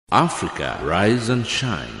Africa, rise and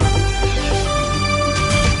shine.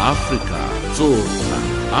 Africa, zorka.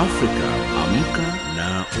 Africa, amka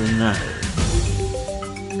na ung'are.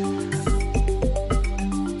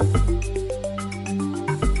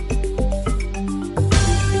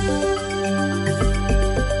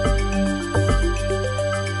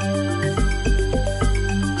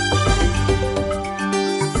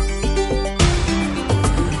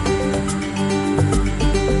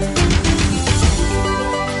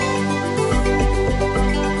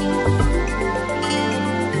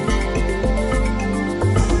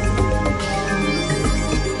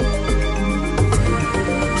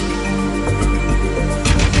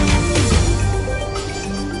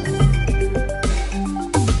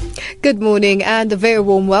 Good morning and a very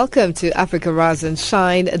warm welcome to Africa Rise and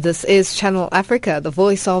Shine. This is Channel Africa, the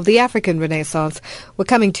voice of the African Renaissance. We're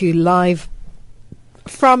coming to you live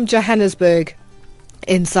from Johannesburg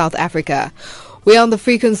in South Africa. We're on the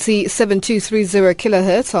frequency 7230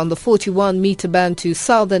 kilohertz on the 41 meter band to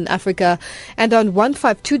Southern Africa and on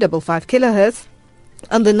 15255 kilohertz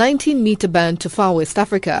on the 19-meter band to Far West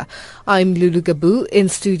Africa. I'm Lulu Gabu in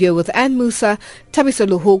studio with Ann Musa, Tabiso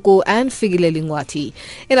Luhoko and Figile Lingwati.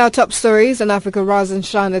 In our top stories on Africa Rise and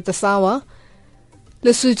Shine at this hour,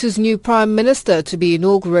 Lesotho's new Prime Minister to be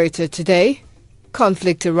inaugurated today.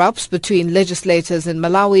 Conflict erupts between legislators in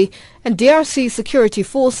Malawi, and DRC security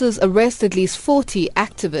forces arrest at least 40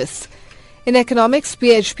 activists. In economics,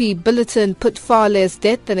 BHP Billiton put far less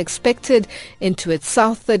debt than expected into its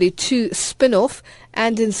South 32 spin-off.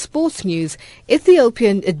 And in sports news,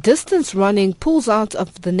 Ethiopian distance running pulls out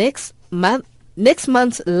of the next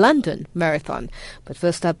month's London Marathon. But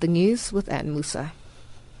first up, the news with Ann Musa.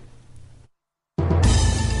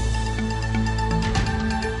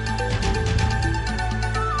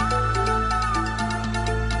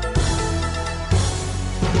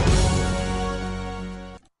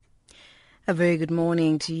 A very good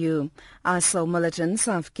morning to you. ISIL militants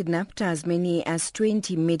have kidnapped as many as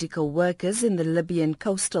 20 medical workers in the Libyan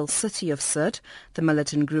coastal city of Sirte. The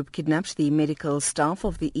militant group kidnapped the medical staff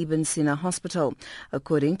of the Ibn Sina hospital.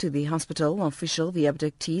 According to the hospital official, the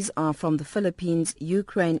abductees are from the Philippines,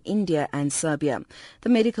 Ukraine, India and Serbia. The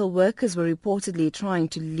medical workers were reportedly trying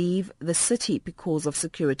to leave the city because of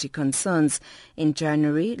security concerns. In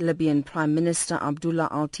January, Libyan Prime Minister Abdullah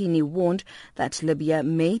Al-Tini warned that Libya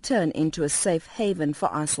may turn into a safe haven for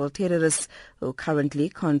ISIL terrorists who currently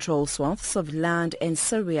control swaths of land in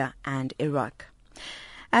Syria and Iraq.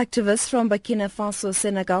 Activists from Burkina Faso,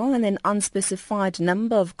 Senegal and an unspecified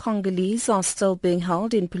number of Congolese are still being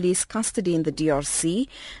held in police custody in the DRC,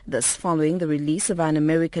 this following the release of an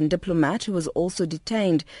American diplomat who was also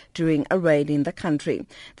detained during a raid in the country.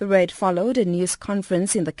 The raid followed a news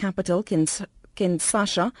conference in the capital,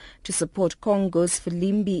 Kinshasa, to support Congo's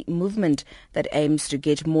Filimbi movement that aims to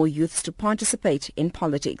get more youths to participate in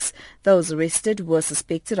politics. Those arrested were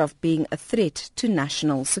suspected of being a threat to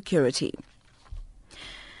national security.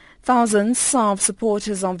 Thousands of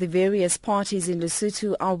supporters of the various parties in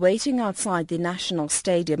Lesotho are waiting outside the National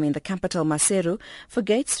Stadium in the capital Maseru for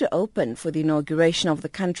gates to open for the inauguration of the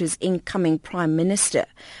country's incoming Prime Minister.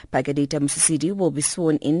 Pagadita Musisidi will be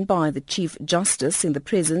sworn in by the Chief Justice in the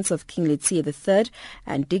presence of King Letsie III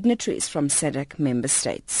and dignitaries from SADC member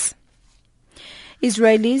states.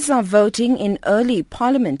 Israelis are voting in early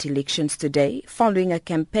parliament elections today following a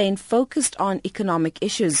campaign focused on economic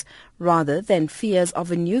issues rather than fears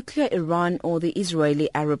of a nuclear Iran or the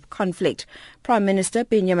Israeli-Arab conflict. Prime Minister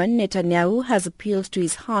Benjamin Netanyahu has appealed to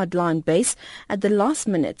his hardline base at the last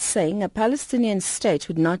minute, saying a Palestinian state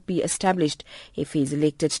would not be established if he is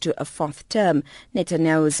elected to a fourth term.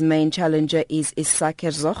 Netanyahu's main challenger is Isaac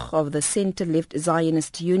Herzog of the centre-left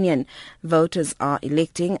Zionist Union. Voters are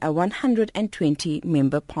electing a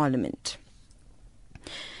 120-member parliament.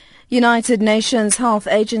 United Nations Health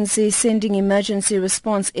Agency sending emergency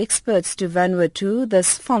response experts to Vanuatu,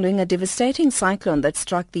 this following a devastating cyclone that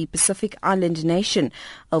struck the Pacific island nation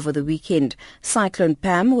over the weekend. Cyclone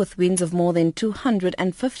Pam, with winds of more than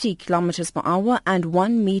 250 kilometers per hour and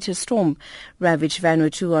 1 meter storm, ravaged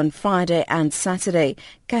Vanuatu on Friday and Saturday.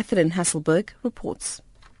 Catherine Hasselberg reports.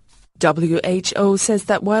 WHO says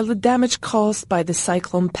that while the damage caused by the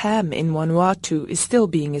cyclone Pam in Vanuatu is still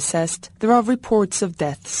being assessed, there are reports of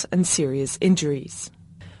deaths and serious injuries.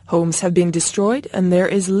 Homes have been destroyed and there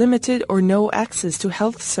is limited or no access to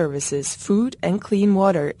health services, food and clean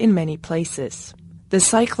water in many places. The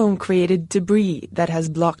cyclone created debris that has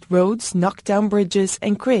blocked roads, knocked down bridges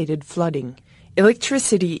and created flooding.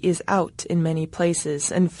 Electricity is out in many places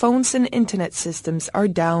and phones and internet systems are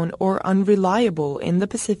down or unreliable in the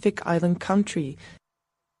Pacific Island country.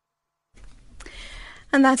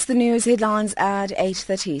 And that's the news headlines at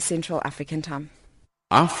 8:30 Central African Time.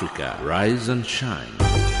 Africa, rise and shine.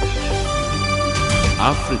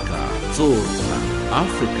 Africa, zorka.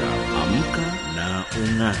 Africa, amka na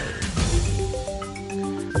ung'are.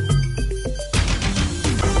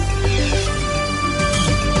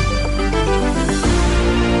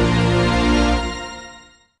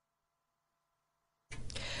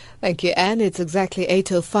 Thank you, Anne. It's exactly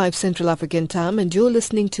 8:05 Central African Time, and you're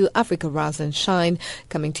listening to Africa Rise and Shine,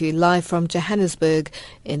 coming to you live from Johannesburg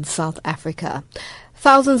in South Africa.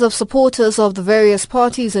 Thousands of supporters of the various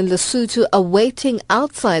parties in Lesotho are waiting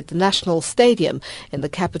outside the National Stadium in the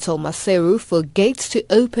capital Maseru for gates to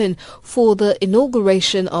open for the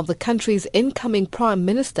inauguration of the country's incoming Prime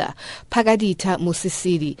Minister. Pagadita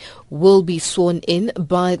Musisili will be sworn in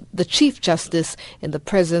by the Chief Justice in the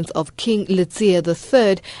presence of King Letsie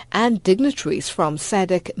III and dignitaries from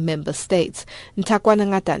SADC member states. Ntakwana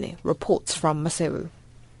Ngatane reports from Maseru.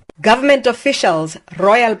 Government officials,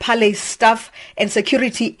 royal palace staff and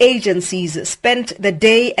security agencies spent the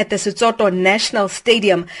day at the Setsoto National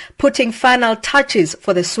Stadium putting final touches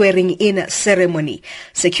for the swearing-in ceremony.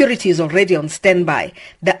 Security is already on standby.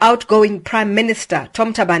 The outgoing Prime Minister,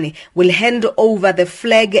 Tom Thabane, will hand over the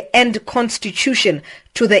flag and constitution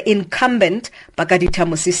to the incumbent, Pagadita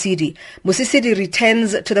Musisili. Musisili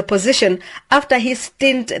returns to the position after his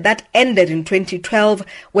stint that ended in 2012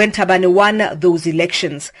 when Thabane won those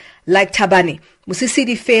elections. Like Thabane,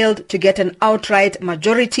 Musisili failed to get an outright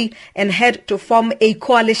majority and had to form a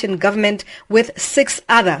coalition government with 6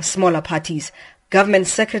 other smaller parties. Government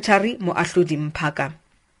Secretary Moahlodi Mphaka.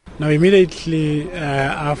 Now, immediately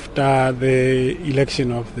after the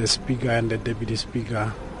election of the Speaker and the Deputy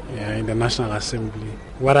Speaker in the National Assembly,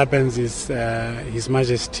 what happens is His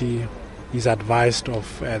Majesty is advised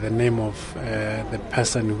of the name of the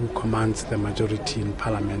person who commands the majority in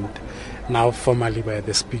Parliament, now formally by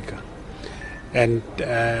the Speaker. And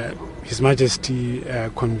His Majesty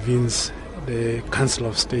convenes the Council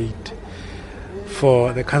of State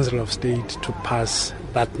for the Council of State to pass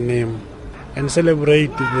that name and celebrate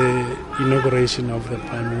the inauguration of the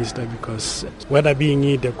Prime Minister, because whether being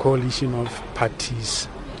it a coalition of parties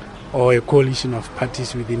or a coalition of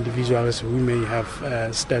parties with individuals who may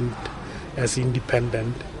have stand as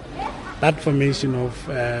independent, that formation of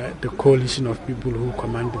the coalition of people who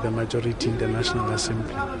command the majority in the National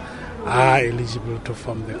Assembly are eligible to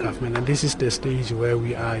form the government. And this is the stage where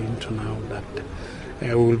we are into now, that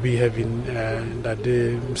we will be having that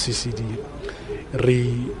the CCD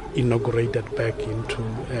re-inaugurated back into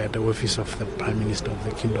the office of the Prime Minister of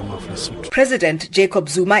the Kingdom of Lesotho. President Jacob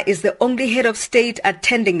Zuma is the only head of state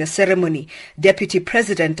attending the ceremony. Deputy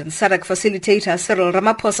President and SADC facilitator Cyril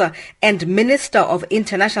Ramaphosa and Minister of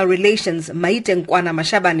International Relations Maite Nkoana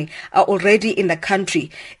Mashabane are already in the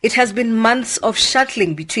country. It has been months of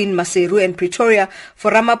shuttling between Maseru and Pretoria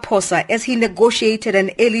for Ramaphosa as he negotiated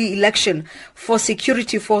an early election for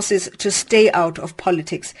security forces to stay out of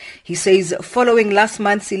politics. He says following last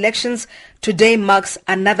month's elections, today marks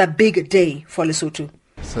another big day for Lesotho.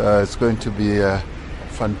 So it's going to be a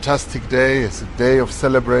fantastic day. It's a day of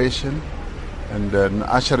celebration and an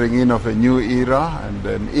ushering in of a new era, and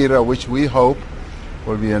an era which we hope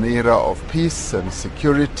will be an era of peace and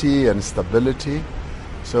security and stability.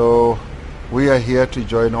 So we are here to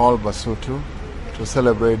join all Basotho to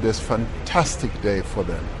celebrate this fantastic day for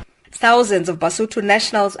them. Thousands of Basotho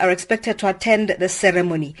nationals are expected to attend the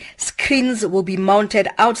ceremony. Screens will be mounted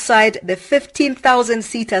outside the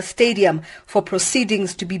 15,000-seater stadium for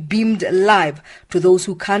proceedings to be beamed live to those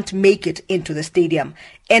who can't make it into the stadium.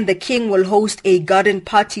 And the king will host a garden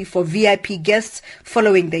party for VIP guests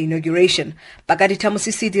following the inauguration. Pagadita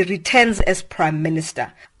Musisili returns as Prime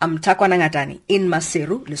Minister. I'm Ntakwana Ngatane in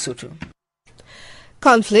Maseru, Lesotho.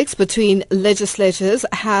 Conflicts between legislators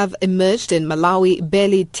have emerged in Malawi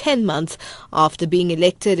barely 10 months after being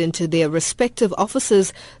elected into their respective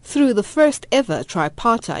offices through the first ever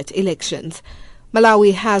tripartite elections.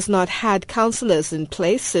 Malawi has not had councillors in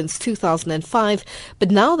place since 2005, but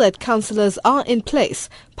now that councillors are in place,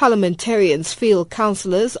 parliamentarians feel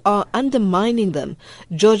councillors are undermining them.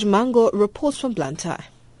 George Mango reports from Blantyre.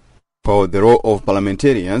 For the role of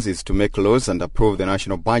parliamentarians is to make laws and approve the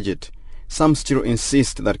national budget. Some still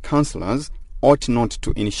insist that councillors ought not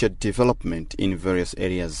to initiate development in various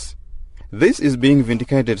areas. This is being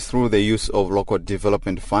vindicated through the use of Local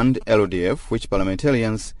Development Fund (LDF), which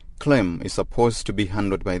parliamentarians claim is supposed to be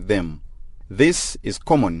handled by them. This is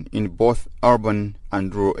common in both urban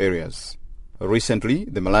and rural areas. Recently,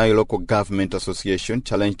 the Malawi Local Government Association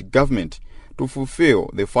challenged government to fulfill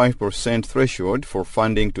the 5% threshold for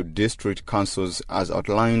funding to district councils as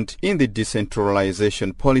outlined in the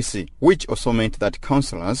decentralization policy, which also meant that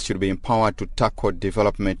councillors should be empowered to tackle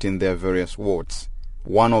development in their various wards.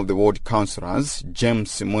 One of the ward councillors,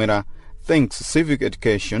 James Mwera, thinks civic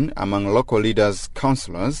education among local leaders,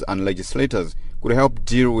 councillors and legislators could help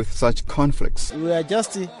deal with such conflicts. We are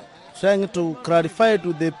just trying to clarify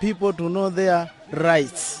to the people to know their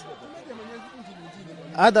rights.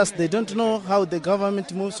 Others, they don't know how the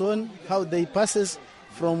government moves on, how they passes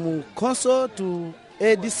from council to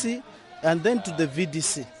ADC and then to the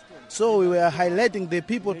VDC. So we were highlighting the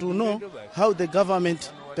people to know how the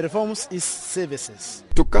government performs its services.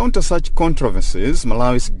 To counter such controversies,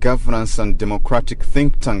 Malawi's governance and democratic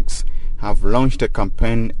think tanks have launched a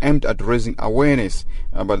campaign aimed at raising awareness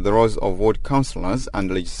about the roles of ward councillors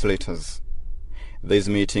and legislators. These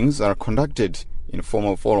meetings are conducted in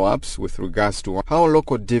formal follow-ups with regards to how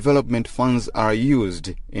local development funds are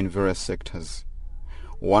used in various sectors.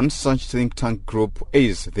 One such think tank group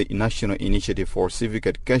is the National Initiative for Civic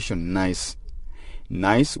Education, NICE.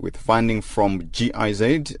 NICE, with funding from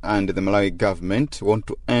GIZ and the Malawi government, want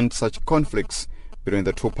to end such conflicts between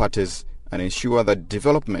the two parties and ensure that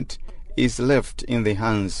development is left in the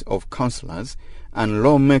hands of councillors and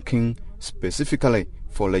lawmaking specifically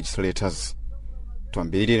for legislators.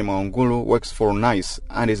 Twambiriri Maungulu works for NICE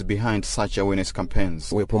and is behind such awareness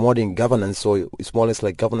campaigns. We're promoting governance, so it's more or less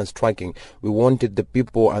like governance striking. We wanted the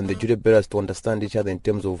people and the duty bearers to understand each other in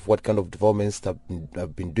terms of what kind of developments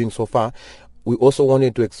have been doing so far. We also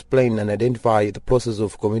wanted to explain and identify the process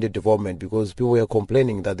of community development, because people were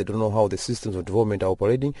complaining that they don't know how the systems of development are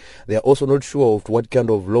operating. They are also not sure of what kind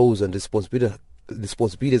of laws and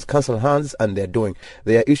responsibilities council has and they're doing.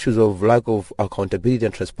 There are issues of lack of accountability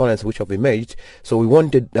and transparency which have emerged. So we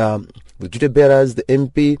wanted the duty bearers, the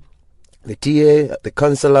MP, the TA, the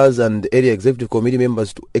councillors and the area executive committee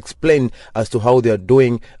members to explain as to how they are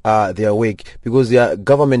doing their work, because there are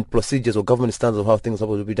government procedures or government standards of how things are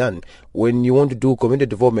supposed to be done. When you want to do community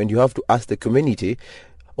development, you have to ask the community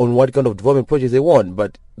on what kind of development projects they want.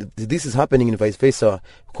 But this is happening in vice versa,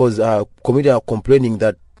 because community are complaining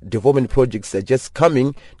that development projects are just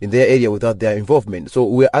coming in their area without their involvement. So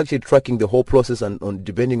we're actually tracking the whole process and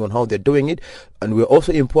depending on how they're doing it. And we're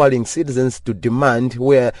also empowering citizens to demand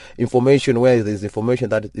where there's information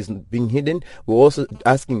that is being hidden. We're also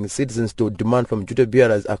asking citizens to demand from duty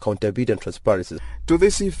bearers accountability and transparency. To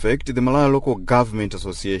this effect, the Malawi Local Government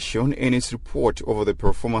Association, in its report over the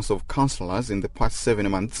performance of councillors in the past 7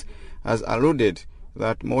 months, has alluded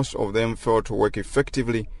that most of them failed to work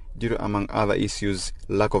effectively due to, among other issues,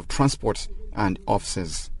 lack of transport and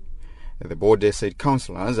offices. The board said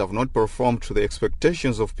councillors have not performed to the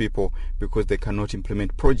expectations of people because they cannot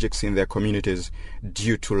implement projects in their communities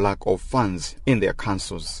due to lack of funds in their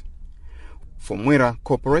councils. For Mwera,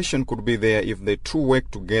 cooperation could be there if the two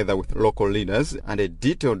work together with local leaders and a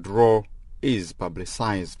detailed role is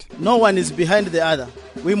publicized. No one is behind the other.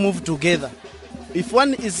 We move together. If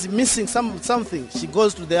one is missing something, she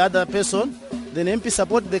goes to the other person. Then MP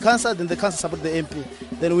support the council, then the council support the MP.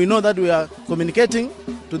 Then we know that we are communicating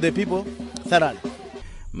to the people thoroughly.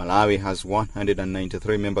 Malawi has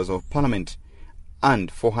 193 members of parliament and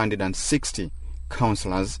 460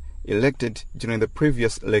 councillors elected during the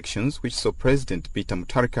previous elections, which saw President Peter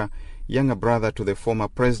Mutharika, younger brother to the former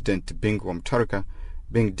President Bingu Mutharika,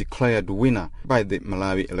 being declared winner by the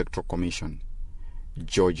Malawi Electoral Commission.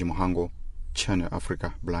 George Muhango, Channel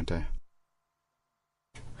Africa, Blantyre.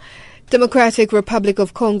 Democratic Republic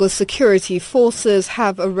of Congo security forces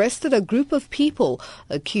have arrested a group of people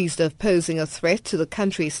accused of posing a threat to the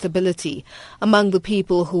country's stability. Among the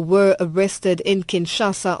people who were arrested in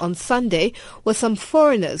Kinshasa on Sunday were some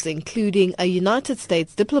foreigners, including a United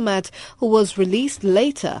States diplomat who was released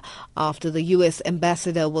later after the U.S.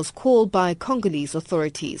 ambassador was called by Congolese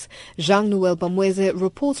authorities. Jean-Noel Bamweze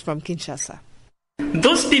reports from Kinshasa.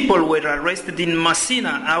 Those people were arrested in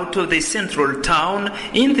Masina, out of the central town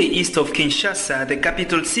in the east of Kinshasa, the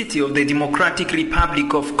capital city of the Democratic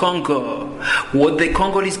Republic of Congo. What the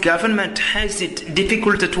Congolese government has it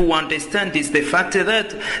difficult to understand is the fact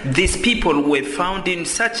that these people were found in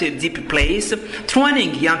such a deep place,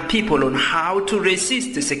 training young people on how to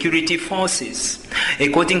resist the security forces.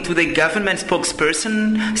 According to the government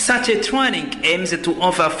spokesperson, such a training aims to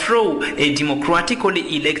overthrow a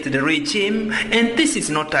democratically elected regime, and this is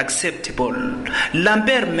not acceptable.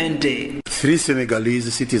 Lambert Mende. 3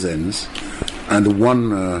 Senegalese citizens and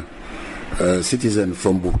 1 citizen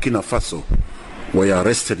from Burkina Faso were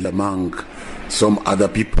arrested among some other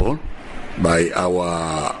people by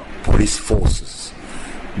our police forces.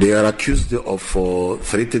 They are accused of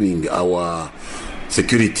threatening our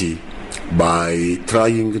security by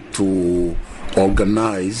trying to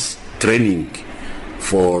organize training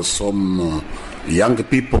for some young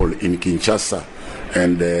people in Kinshasa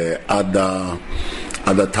and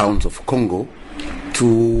other towns of Congo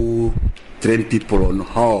to train people on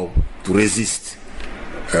how to resist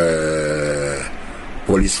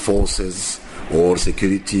police forces or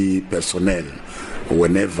security personnel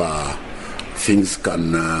whenever things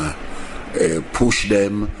can push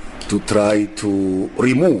them to try to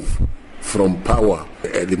remove from power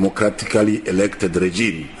a democratically elected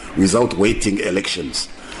regime without waiting elections.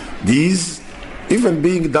 These, even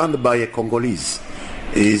being done by a Congolese,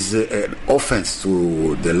 is an offense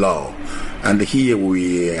to the law. And here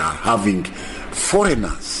we are having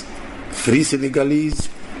foreigners, 3 Senegalese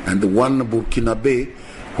and 1 Burkinabe,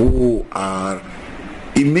 who are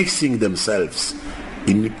immixing themselves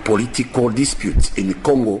in political disputes in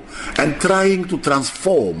Congo and trying to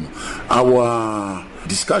transform our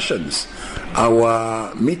discussions,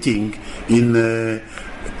 our meeting, in a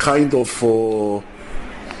kind of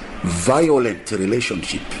violent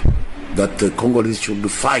relationship that the Congolese should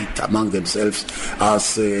fight among themselves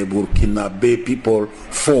as Burkinabe people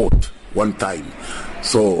fought one time.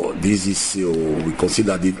 So this is, we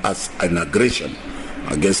consider it as an aggression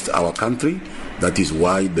against our country. That is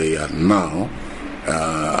why they are now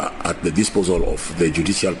at the disposal of the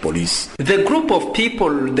judicial police. The group of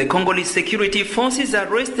people the Congolese security forces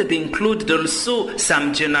arrested include also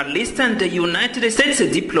some journalists and United States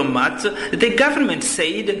diplomats. The government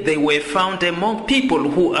said they were found among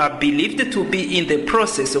people who are believed to be in the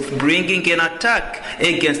process of bringing an attack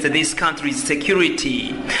against this country's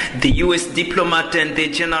security. The U.S. diplomat and the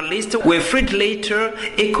journalist were freed later,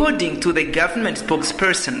 according to the government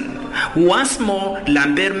spokesperson. Once more,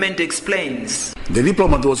 Lambert Mende explains. The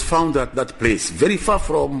diplomat was found at that place, very far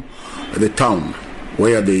from the town,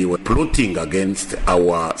 where they were plotting against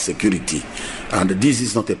our security. And this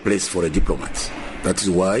is not a place for a diplomat. That is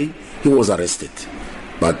why he was arrested.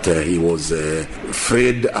 But he was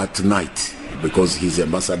freed at night because his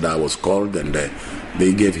ambassador was called and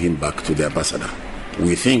they gave him back to the ambassador.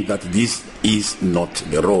 We think that this is not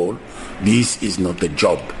the role, this is not the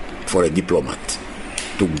job for a diplomat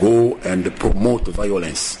to go and promote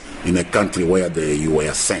violence in a country where you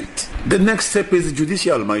were sent. The next step is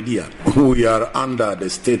judicial, my dear. We are under the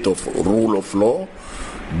state of rule of law.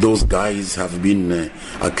 Those guys have been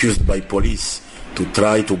accused by police to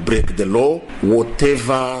try to break the law.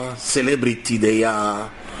 Whatever celebrity they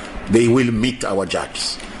are, they will meet our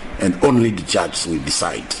judges, and only the judge will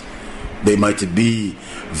decide. They might be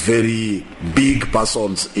very big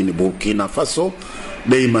persons in Burkina Faso,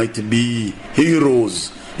 they might be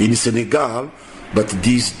heroes in Senegal, but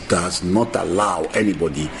this does not allow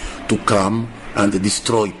anybody to come and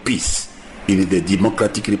destroy peace in the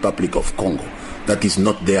Democratic Republic of Congo. That is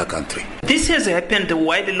not their country. This has happened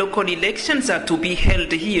while the local elections are to be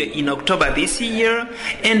held here in October this year,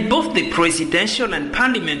 and both the presidential and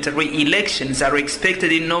parliamentary elections are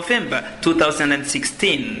expected in November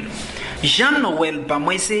 2016. Jean-Noel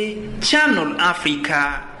Bamwese, Channel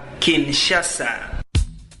Africa, Kinshasa.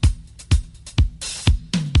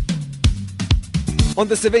 On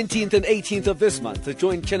the 17th and 18th of this month,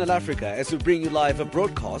 join Channel Africa as we bring you live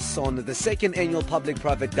broadcasts on the second annual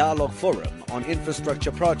Public-Private Dialogue Forum on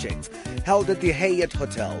Infrastructure Projects, held at the Hyatt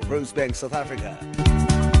Hotel, Rosebank, South Africa.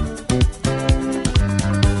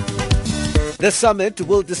 The summit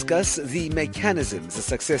will discuss the mechanisms, the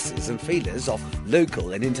successes and failures of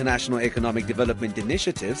local and international economic development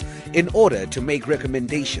initiatives in order to make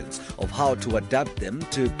recommendations of how to adapt them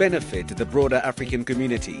to benefit the broader African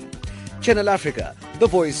community. Channel Africa, the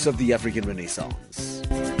voice of the African Renaissance.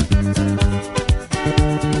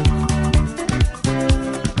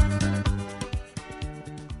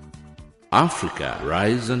 Africa,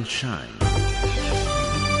 rise and shine.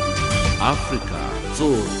 Africa,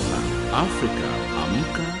 zorka. Africa,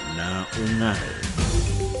 amka na ung'are.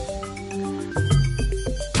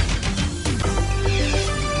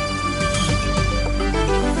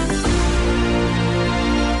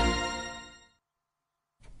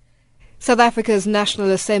 South Africa's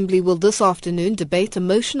National Assembly will this afternoon debate a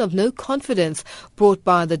motion of no confidence brought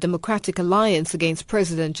by the Democratic Alliance against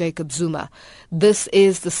President Jacob Zuma. This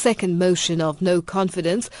is the second motion of no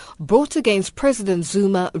confidence brought against President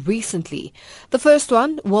Zuma recently. The first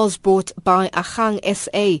one was brought by Agang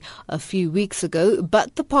SA a few weeks ago,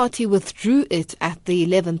 but the party withdrew it at the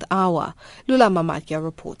 11th hour. Lula Mamatya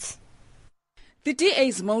reports. The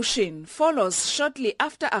DA's motion follows shortly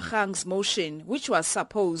after Agang's motion, which was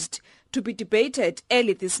supposed to be debated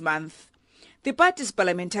early this month. The party's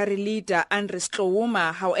parliamentary leader, Andries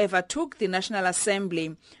Tlouma, however, took the National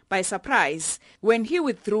Assembly by surprise when he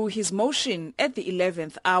withdrew his motion at the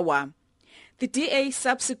 11th hour. The DA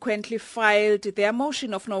subsequently filed their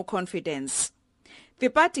motion of no confidence. The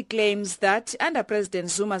party claims that under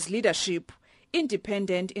President Zuma's leadership,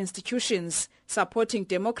 independent institutions supporting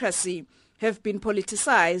democracy have been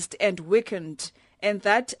politicized and weakened, and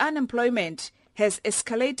that unemployment has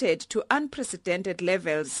escalated to unprecedented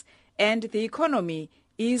levels and the economy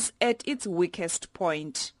is at its weakest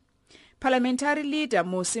point. Parliamentary leader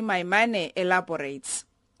Mmusi Maimane elaborates.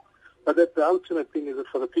 But the ultimate thing is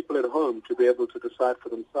for the people at home to be able to decide for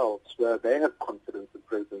themselves whether they have confidence in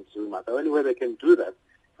President Zuma. The only way they can do that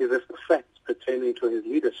is if the facts pertaining to his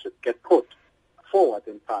leadership get put forward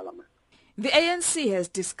in Parliament. The ANC has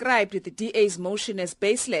described the DA's motion as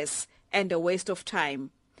baseless and a waste of time.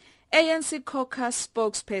 ANC caucus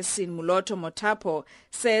spokesperson Muloto Motapo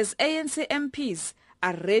says ANC MPs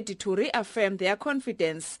are ready to reaffirm their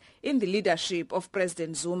confidence in the leadership of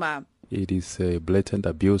President Zuma. It is a blatant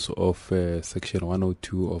abuse of Section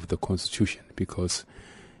 102 of the Constitution, because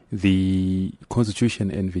the Constitution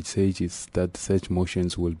envisages that such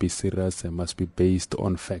motions will be serious and must be based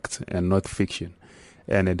on facts and not fiction.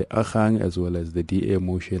 And the Akhang as well as the DA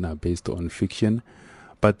motion are based on fiction,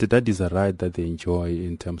 but that is a right that they enjoy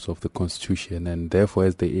in terms of the Constitution, and therefore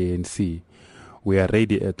as the ANC, we are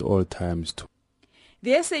ready at all times to.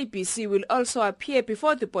 The SABC will also appear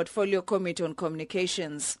before the Portfolio Committee on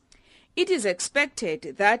Communications. It is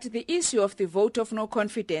expected that the issue of the vote of no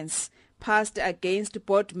confidence passed against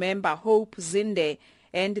board member Hope Zinde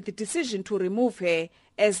and the decision to remove her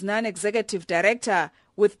as non-executive director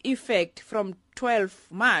with effect from 12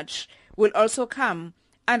 March will also come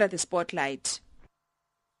under the spotlight.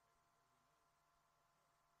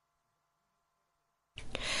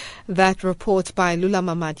 That report by Lula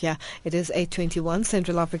Mamadia. It is 8:21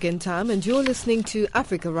 Central African Time, and you're listening to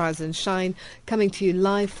Africa Rise and Shine, coming to you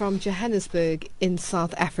live from Johannesburg in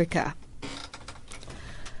South Africa.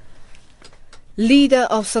 Leader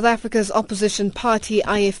of South Africa's opposition party,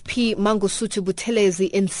 IFP, Mangosuthu Buthelezi,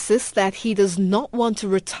 insists that he does not want to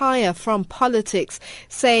retire from politics,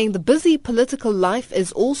 saying the busy political life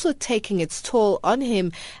is also taking its toll on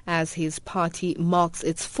him as his party marks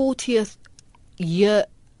its 40th year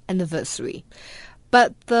anniversary.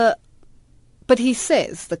 But he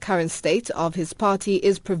says the current state of his party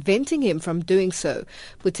is preventing him from doing so.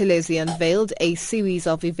 Buthelezi unveiled a series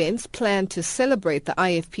of events planned to celebrate the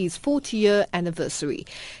IFP's 40-year anniversary.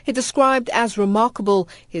 He described as remarkable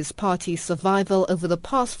his party's survival over the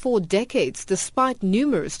past 4 decades despite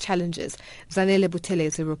numerous challenges. Zanele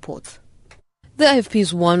Buthelezi reports. The IFP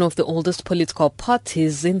is one of the oldest political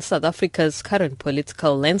parties in South Africa's current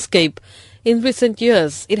political landscape. In recent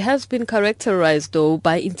years, it has been characterized, though,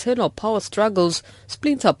 by internal power struggles,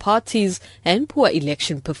 splinter parties, and poor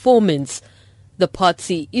election performance. The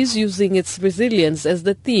party is using its resilience as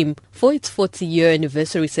the theme for its 40-year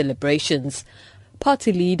anniversary celebrations.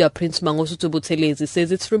 Party leader Prince Mangosuthu Buthelezi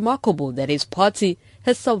says it's remarkable that his party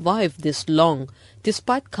has survived this long,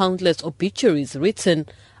 despite countless obituaries written,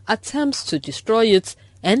 attempts to destroy it,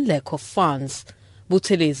 and lack of funds.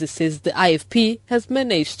 Buthelezi says the IFP has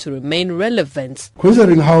managed to remain relevant.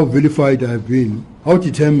 Considering how vilified I have been, how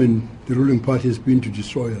determined the ruling party has been to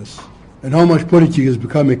destroy us, and how much politics has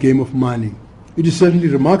become a game of money, it is certainly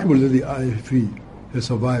remarkable that the IFP has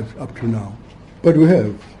survived up to now. But we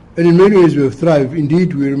have. And in many ways we have thrived.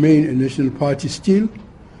 Indeed, we remain a national party still,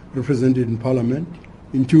 represented in Parliament,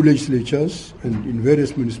 in 2 legislatures, and in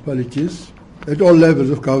various municipalities. At all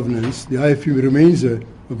levels of governance, the IFP remains a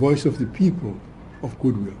voice of the people, of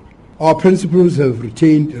goodwill. Our principles have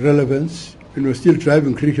retained relevance, and we're still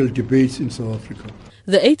driving critical debates in South Africa.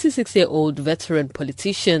 The 86-year-old veteran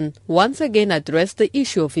politician once again addressed the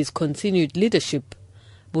issue of his continued leadership.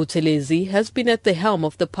 Buthelezi has been at the helm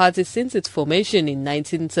of the party since its formation in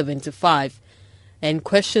 1975, and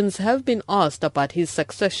questions have been asked about his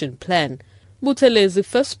succession plan. Buthelezi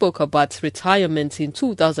first spoke about retirement in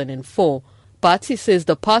 2004, but he says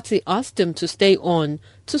the party asked him to stay on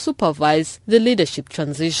to supervise the leadership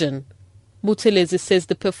transition. Buthelezi says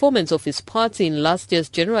the performance of his party in last year's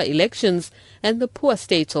general elections and the poor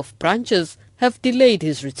state of branches have delayed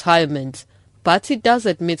his retirement. But he does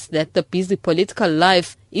admit that the busy political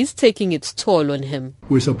life is taking its toll on him.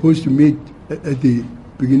 We're supposed to meet at the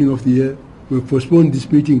beginning of the year. We've postponed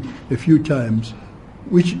this meeting a few times,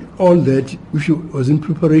 which was in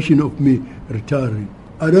preparation of me retiring.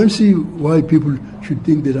 I don't see why people should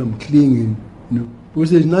think that I'm clinging,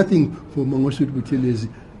 because there's nothing for Mangosuthu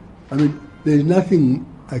Buthelezi. I mean, there's nothing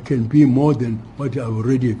I can be more than what I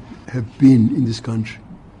already have been in this country.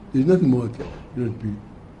 There's nothing more that cannot be.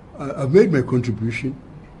 I've made my contribution.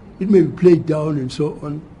 It may be played down and so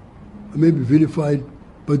on. I may be vilified,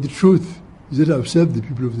 but the truth is that I've served the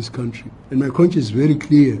people of this country, and my conscience is very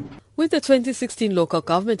clear. With the 2016 local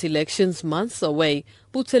government elections months away,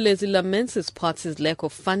 Buthelezi laments his party's lack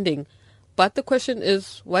of funding. But the question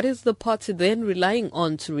is, what is the party then relying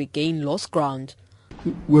on to regain lost ground?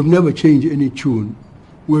 We've never changed any tune.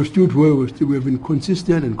 We've stood where we've stood. We've been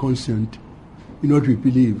consistent and constant in what we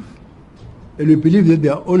believe. And we believe that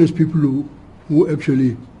there are honest people who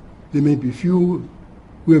actually, there may be few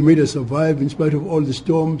who have made us survive in spite of all the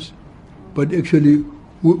storms, but actually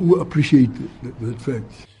we appreciate that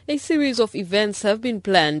fact. A series of events have been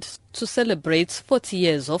planned to celebrate 40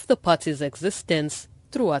 years of the party's existence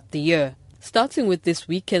throughout the year, starting with this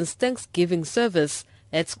weekend's Thanksgiving service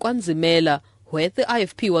at Skwanzimela, where the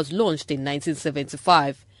IFP was launched in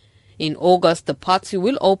 1975. In August, the party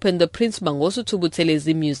will open the Prince Mangosuthu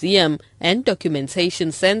Buthelezi Museum and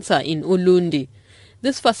Documentation Center in Ulundi.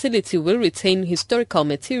 This facility will retain historical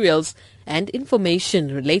materials and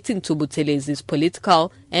information relating to Buthelezi's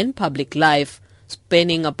political and public life,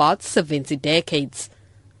 spanning about 70 decades.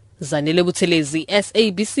 Zanele Buthelezi,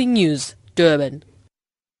 SABC News, Durban.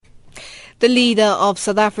 The leader of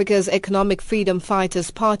South Africa's Economic Freedom Fighters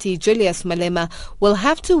Party, Julius Malema, will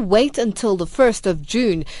have to wait until the 1st of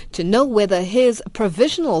June to know whether his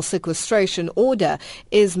provisional sequestration order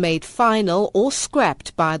is made final or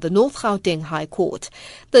scrapped by the North Gauteng High Court.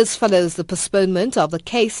 This follows the postponement of the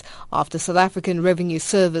case after South African Revenue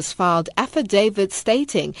Service filed affidavit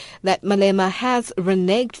stating that Malema has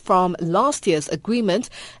reneged from last year's agreement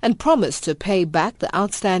and promised to pay back the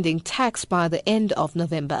outstanding tax by the end of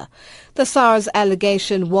November. The SARS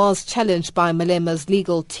allegation was challenged by Malema's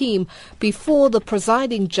legal team before the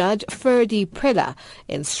presiding judge, Ferdi Prella,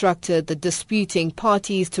 instructed the disputing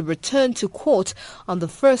parties to return to court on the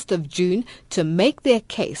 1st of June to make their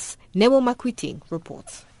case. Nemo Makwiting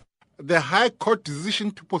reports. The High Court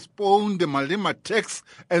decision to postpone the Malema tax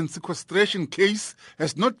and sequestration case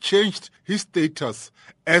has not changed his status,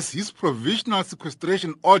 as his provisional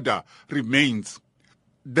sequestration order remains.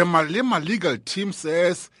 The Malema legal team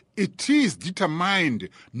says it is determined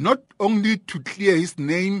not only to clear his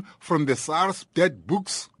name from the SARS dead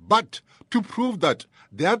books, but to prove that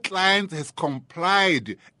their client has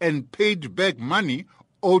complied and paid back money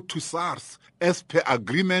owed to SARS as per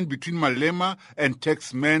agreement between Malema and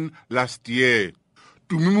taxmen last year.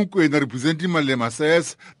 Tumi Mokoena, representing Malema,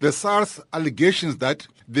 says the SARS allegations that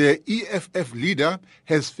the EFF leader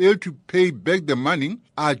has failed to pay back the money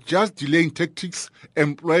are just delaying tactics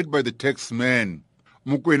employed by the taxmen.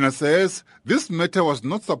 Mokoena says this matter was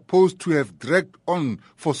not supposed to have dragged on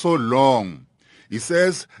for so long. He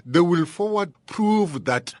says they will forward prove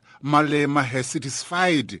that Malema has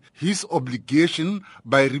satisfied his obligation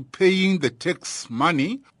by repaying the tax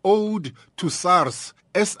money owed to SARS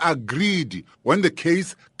as agreed when the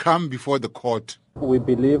case came before the court. We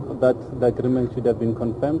believe that the agreement should have been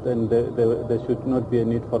confirmed and there should not be a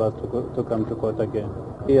need for us to come to court again.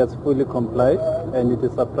 He has fully complied, and it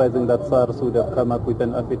is surprising that SARS would have come up with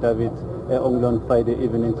an affidavit only on Friday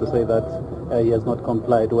evening to say that he has not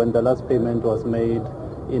complied when the last payment was made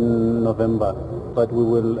in November. But we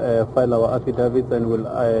will file our affidavits and we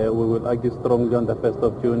will argue strongly on the 1st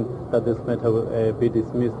of June that this matter will be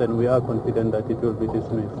dismissed, and we are confident that it will be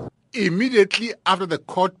dismissed. Immediately after the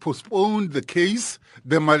court postponed the case,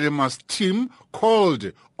 the Malema's team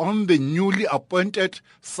called on the newly appointed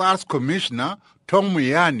SARS Commissioner, Tom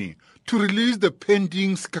Moyane, to release the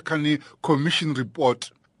pending Sekakane Commission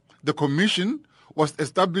report. The commission was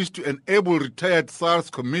established to enable retired SARS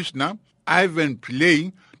Commissioner Ivan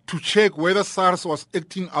Pillay to check whether SARS was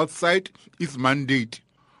acting outside its mandate.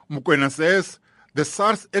 Mokoena says the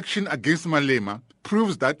SARS action against Malema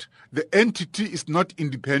proves that the entity is not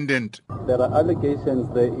independent. There are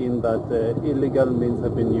allegations therein that illegal means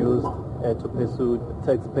have been used to pursue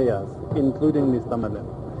taxpayers, including Mr.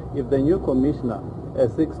 Malema. If the new commissioner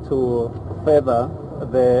seeks to further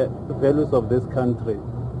the values of this country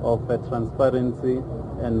of transparency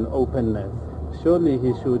and openness, surely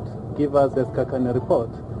he should give us the Sekakane report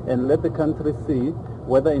and let the country see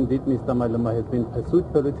whether indeed Mr. Malema has been pursued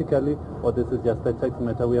politically or this is just a tax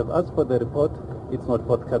matter. We have asked for the report. It's not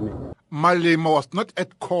forthcoming. Malema was not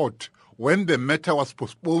at court when the matter was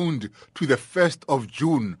postponed to the 1st of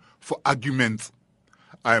June for arguments.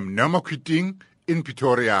 I am Nemo Makwiting in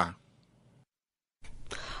Pretoria.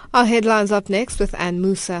 Our headlines up next with Anne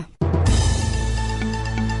Musa.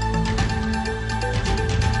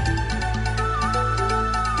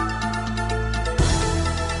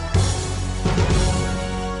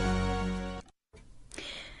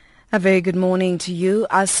 A very good morning to you.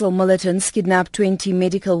 ISIL militants kidnapped 20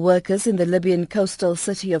 medical workers in the Libyan coastal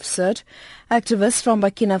city of Sirte. Activists from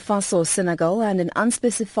Burkina Faso, Senegal and an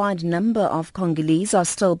unspecified number of Congolese are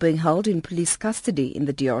still being held in police custody in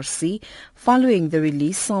the DRC following the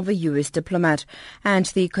release of a U.S. diplomat. And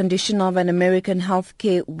the condition of an American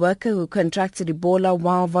healthcare worker who contracted Ebola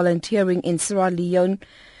while volunteering in Sierra Leone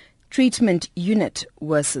treatment unit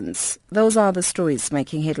worsens. Those are the stories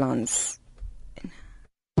making headlines.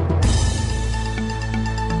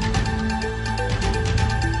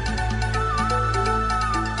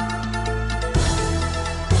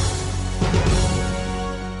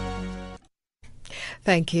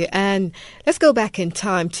 Thank you. And let's go back in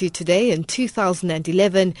time to today. In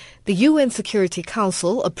 2011, the UN Security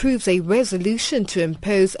Council approves a resolution to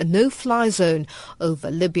impose a no-fly zone over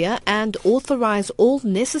Libya and authorize all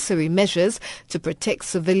necessary measures to protect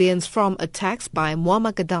civilians from attacks by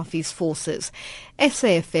Muammar Gaddafi's forces.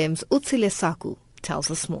 SAFM's Utsile Saku tells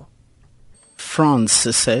us more. France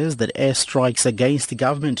says that airstrikes against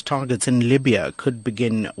government targets in Libya could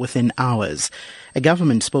begin within hours. A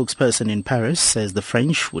government spokesperson in Paris says the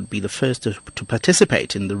French would be the first to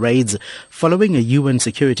participate in the raids following a UN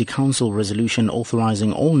Security Council resolution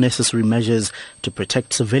authorizing all necessary measures to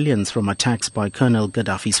protect civilians from attacks by Colonel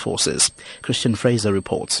Gaddafi's forces. Christian Fraser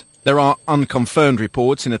reports. There are unconfirmed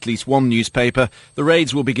reports in at least one newspaper. The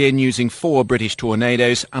raids will begin using 4 British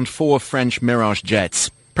Tornadoes and 4 French Mirage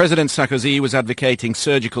jets. President Sarkozy was advocating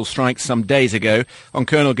surgical strikes some days ago on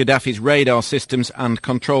Colonel Gaddafi's radar systems and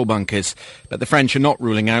control bunkers, but the French are not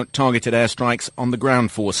ruling out targeted airstrikes on the ground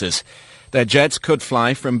forces. Their jets could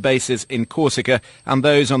fly from bases in Corsica and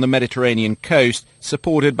those on the Mediterranean coast,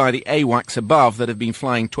 supported by the AWACS above that have been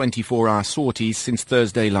flying 24-hour sorties since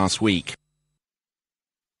Thursday last week.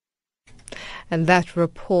 And that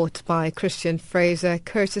report by Christian Fraser,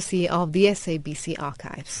 courtesy of the SABC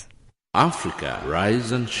archives. Africa,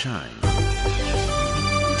 rise and shine.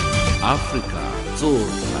 Africa,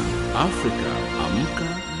 zorka. Africa,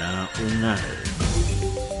 amka na ung'are.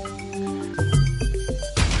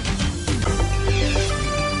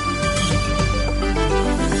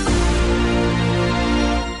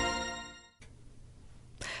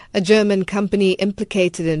 A German company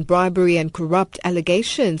implicated in bribery and corrupt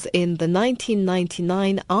allegations in the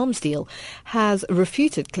 1999 arms deal has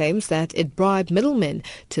refuted claims that it bribed middlemen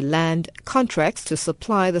to land contracts to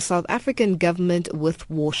supply the South African government with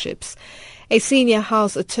warships. A senior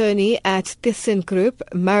house attorney at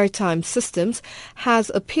ThyssenKrupp Maritime Systems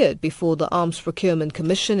has appeared before the Arms Procurement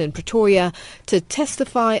Commission in Pretoria to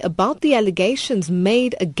testify about the allegations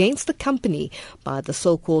made against the company by the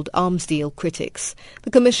so-called arms deal critics.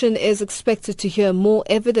 The commission is expected to hear more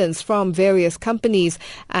evidence from various companies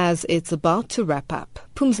as it's about to wrap up.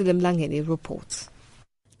 Phumzile Mlangeni reports.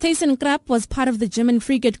 ThyssenKrupp was part of the German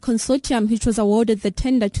frigate consortium which was awarded the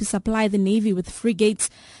tender to supply the Navy with frigates.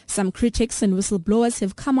 Some critics and whistleblowers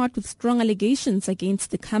have come out with strong allegations against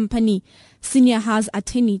the company. Senior House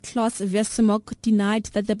attorney Klaus Versemok denied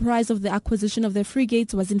that the price of the acquisition of the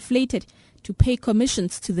frigates was inflated to pay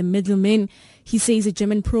commissions to the middlemen. He says a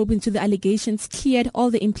German probe into the allegations cleared all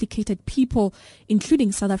the implicated people,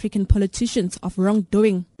 including South African politicians, of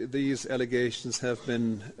wrongdoing. These allegations have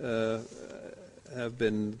been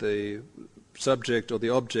the subject or the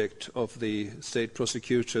object of the State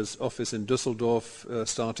Prosecutor's Office in Düsseldorf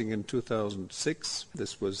starting in 2006.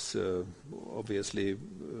 This was obviously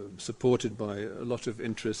supported by a lot of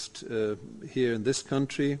interest here in this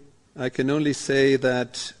country. I can only say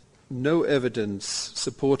that no evidence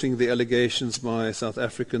supporting the allegations by South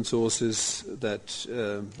African sources that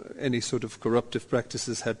any sort of corruptive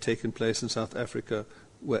practices had taken place in South Africa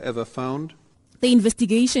were ever found. The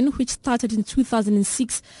investigation, which started in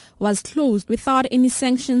 2006, was closed without any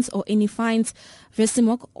sanctions or any fines.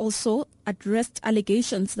 Versemok also addressed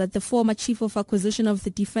allegations that the former chief of acquisition of the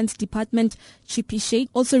Defense Department, Chippy Sheikh,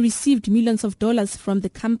 also received millions of dollars from the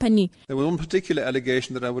company. There was one particular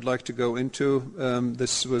allegation that I would like to go into.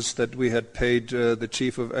 This was that we had paid the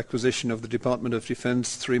chief of acquisition of the Department of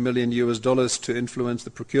Defense $3 million to influence the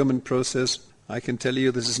procurement process. I can tell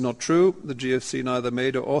you this is not true. The GFC neither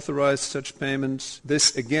made or authorized such payments.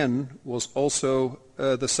 This, again, was also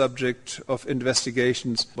the subject of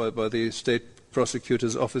investigations by the State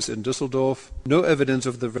Prosecutor's Office in Düsseldorf. No evidence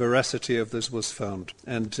of the veracity of this was found.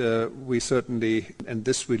 And we certainly, and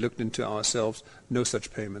this we looked into ourselves, no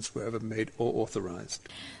such payments were ever made or authorized.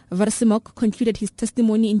 Versemok concluded his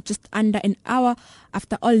testimony in just under an hour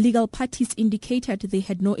after all legal parties indicated they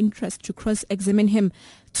had no interest to cross-examine him.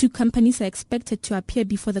 2 companies are expected to appear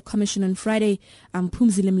before the commission on Friday.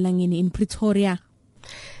 Phumzile Mlangeni in Pretoria.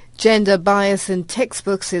 Gender bias in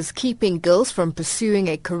textbooks is keeping girls from pursuing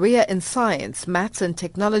a career in science, maths and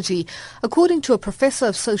technology, according to a professor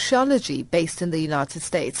of sociology based in the United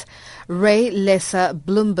States. Ray Lesser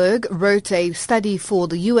Bloomberg wrote a study for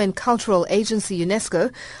the UN Cultural Agency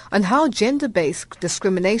UNESCO on how gender-based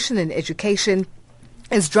discrimination in education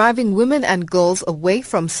is driving women and girls away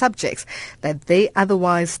from subjects that they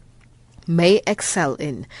otherwise may excel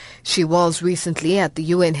in. She was recently at the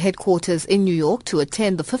UN headquarters in New York to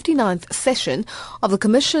attend the 59th session of the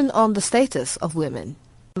Commission on the Status of Women.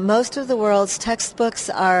 Most of the world's textbooks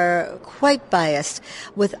are quite biased,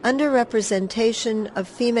 with underrepresentation of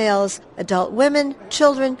females, adult women,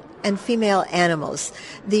 children, and female animals.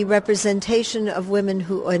 The representation of women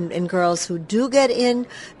who and girls who do get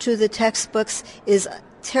into the textbooks is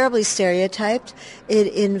terribly stereotyped. It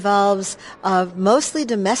involves mostly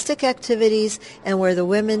domestic activities, and where the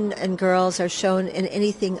women and girls are shown in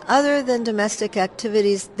anything other than domestic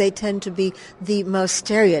activities, they tend to be the most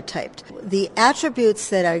stereotyped. The attributes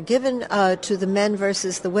that are given to the men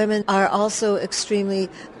versus the women are also extremely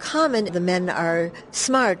common. The men are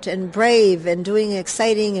smart and brave and doing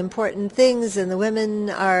exciting, important things, and the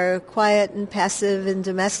women are quiet and passive and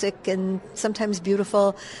domestic and sometimes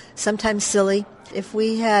beautiful, sometimes silly. If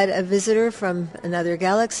we had a visitor from another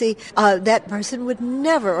galaxy, that person would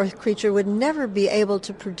never, or creature would never be able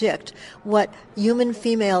to predict what human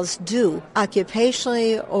females do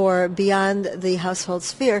occupationally or beyond the household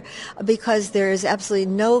sphere, because there is absolutely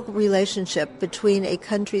no relationship between a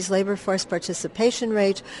country's labor force participation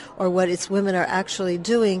rate or what its women are actually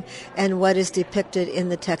doing and what is depicted in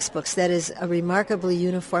the textbooks. That is a remarkably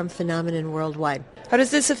uniform phenomenon worldwide. How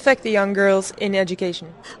does this affect the young girls in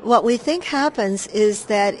education? What we think happens is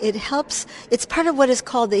that it helps, it's part of what is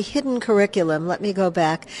called the hidden curriculum. Let me go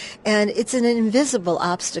back. And it's an invisible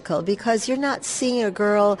obstacle because you're not seeing a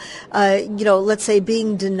girl, let's say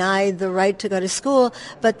being denied the right to go to school,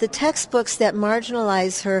 but the textbooks that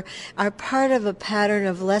marginalize her are part of a pattern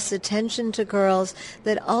of less attention to girls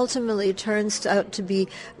that ultimately turns out to be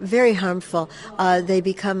very harmful. They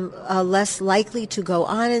become less likely to go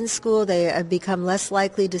on in school. They become less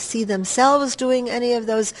likely to see themselves doing any of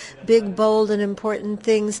those big, bold, and important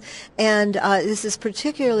things. And this is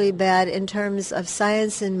particularly bad in terms of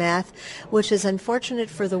science and math, which is unfortunate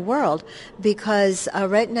for the world because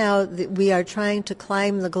right now we are trying to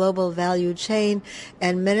climb the global value chain,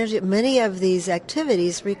 and many of these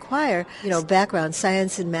activities require, background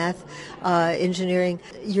science and math, engineering.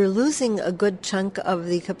 You're losing a good chunk of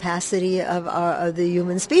the capacity of the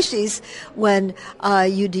human species when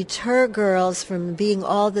you deter girls from being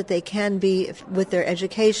all that they can be with their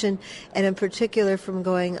education, and in particular from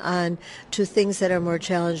going on to things that are more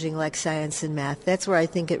challenging like science and math. That's where I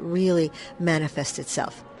think it really manifests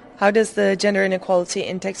itself. How does the gender inequality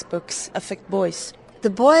in textbooks affect boys? The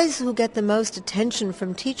boys who get the most attention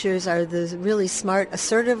from teachers are the really smart,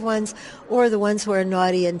 assertive ones, or the ones who are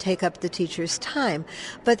naughty and take up the teacher's time.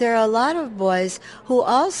 But there are a lot of boys who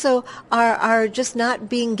also are just not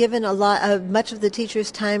being given much of the teacher's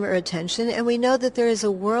time or attention, and we know that there is a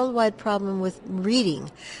worldwide problem with reading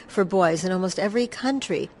for boys in almost every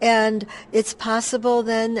country. And it's possible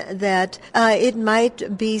then that it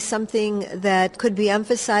might be something that could be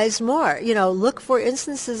emphasized more. Look for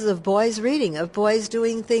instances of boys reading, of boys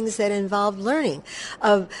doing things that involve learning,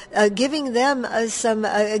 of giving them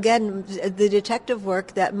the detective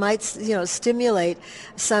work that might stimulate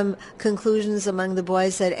some conclusions among the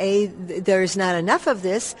boys that A, there's not enough of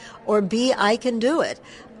this, or B, I can do it.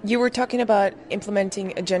 You were talking about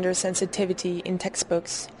implementing a gender sensitivity in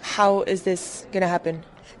textbooks. How is this going to happen?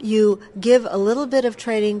 You give a little bit of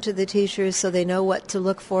training to the teachers so they know what to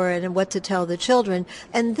look for and what to tell the children.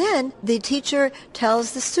 And then the teacher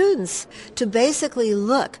tells the students to basically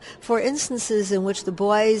look for instances in which the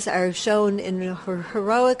boys are shown in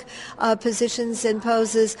heroic positions and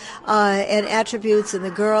poses and attributes, and the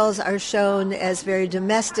girls are shown as very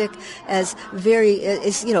domestic, as very,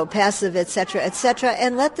 passive, etc., etc.,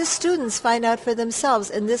 and let the students find out for themselves.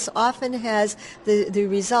 And this often has the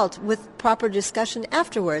result, with proper discussion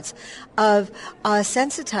afterwards, of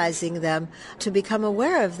sensitizing them to become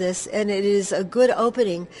aware of this, and it is a good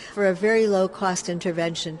opening for a very low-cost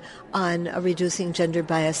intervention on reducing gender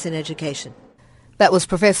bias in education. That was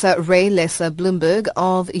Professor Ray Lesser Bloomberg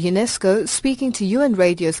of UNESCO speaking to UN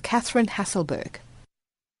Radio's Catherine Hasselberg.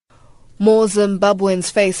 More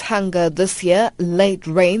Zimbabweans face hunger this year. Late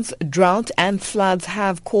rains, drought and floods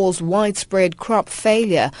have caused widespread crop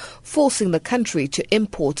failure, forcing the country to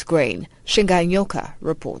import grain. Shingai Nyoka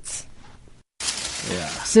reports.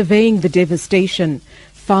 Surveying the devastation,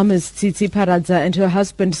 farmers Tsitsi Paradza and her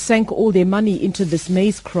husband sank all their money into this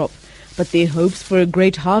maize crop. but their hopes for a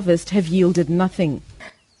great harvest have yielded nothing.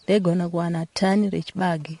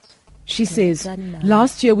 She says,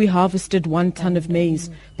 last year we harvested 1 ton of maize,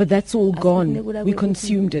 but that's all gone. We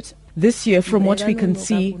consumed it. This year, from what we can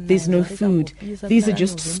see, there's no food. These are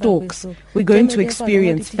just stalks. We're going to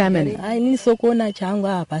experience famine.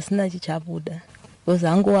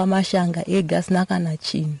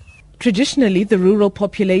 Traditionally, the rural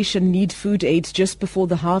population need food aid just before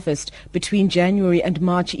the harvest, between January and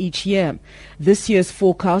March each year. This year's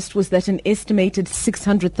forecast was that an estimated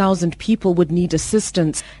 600,000 people would need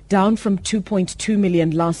assistance, down from 2.2 million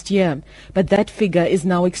last year. But that figure is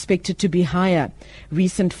now expected to be higher.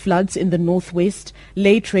 Recent floods in the northwest,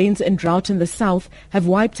 late rains and drought in the south have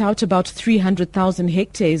wiped out about 300,000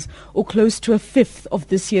 hectares, or close to a fifth of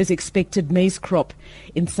this year's expected maize crop.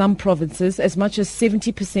 In some provinces, as much as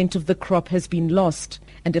 70% of the crop has been lost.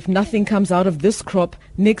 And if nothing comes out of this crop,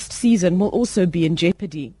 next season will also be in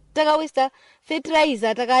jeopardy. Farmer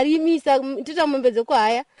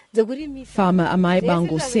Amai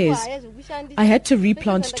Bango says, I had to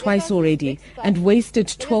replant twice already and wasted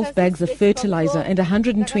 12 bags of fertilizer and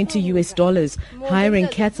 $120 hiring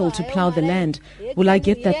cattle to plow the land. Will I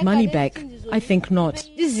get that money back? I think not.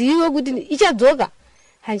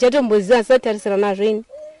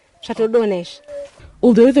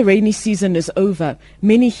 Although the rainy season is over,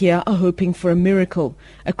 many here are hoping for a miracle.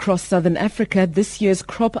 Across southern Africa, this year's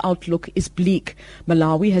crop outlook is bleak.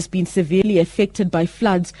 Malawi has been severely affected by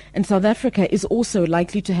floods, and South Africa is also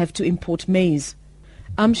likely to have to import maize.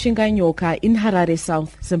 I'm Shingai Nyoka in Harare,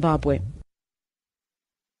 South Zimbabwe.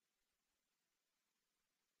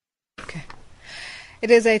 It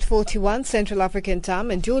is 8:41 Central African Time,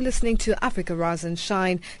 and you're listening to Africa Rise and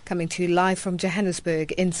Shine, coming to you live from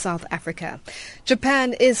Johannesburg in South Africa.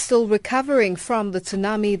 Japan is still recovering from the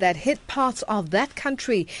tsunami that hit parts of that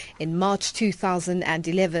country in March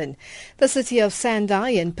 2011. The city of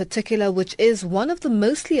Sendai, in particular, which is one of the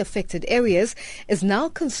mostly affected areas, is now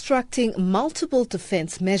constructing multiple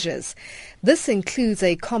defense measures. This includes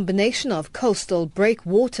a combination of coastal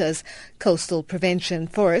breakwaters, coastal prevention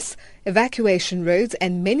forests, evacuation roads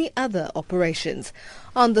and many other operations.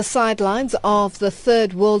 On the sidelines of the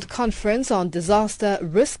Third World Conference on Disaster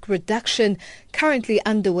Risk Reduction, currently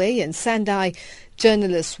underway in Sendai,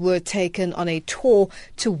 journalists were taken on a tour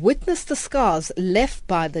to witness the scars left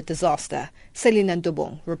by the disaster. Selina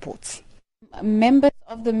Ndobong reports. Members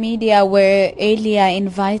of the media were earlier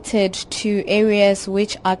invited to areas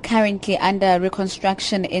which are currently under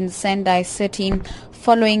reconstruction in Sendai city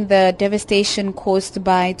following the devastation caused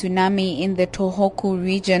by tsunami in the Tohoku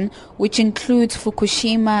region, which includes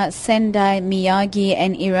Fukushima, Sendai, Miyagi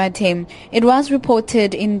and Iwate. It was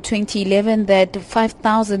reported in 2011 that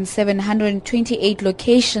 5,728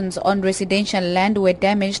 locations on residential land were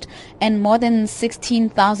damaged and more than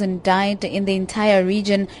 16,000 died in the entire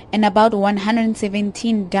region, and about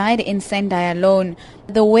 117 died in Sendai alone.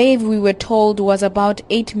 The wave, we were told, was about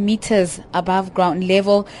 8 meters above ground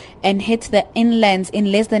level and hit the inlands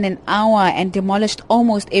in less than an hour and demolished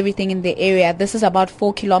almost everything in the area. This is about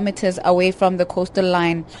 4 kilometers away from the coastal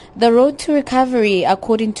line. The road to recovery,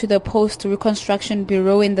 according to the Post-Reconstruction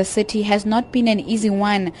Bureau in the city, has not been an easy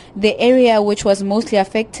one. The area, which was mostly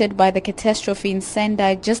affected by the catastrophe in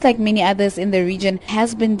Sendai, just like many others in the region,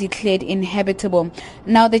 has been declared inhabitable.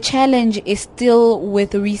 Now, the challenge is still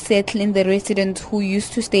with resettling the residents who used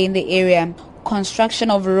to stay in the area.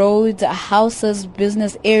 Construction of roads, houses,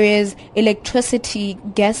 business areas, electricity,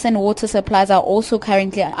 gas and water supplies are also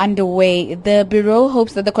currently underway. The Bureau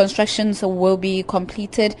hopes that the constructions will be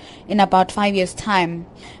completed in about 5 years' time.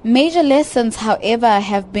 Major lessons, however,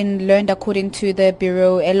 have been learned according to the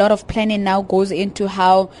Bureau. A lot of planning now goes into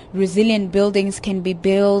how resilient buildings can be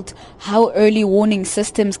built, how early warning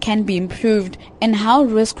systems can be improved, and how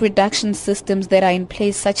risk reduction systems that are in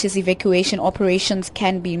place, such as evacuation operations,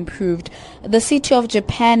 can be improved. The city of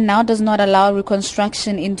Japan now does not allow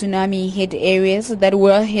reconstruction in tsunami-hit areas that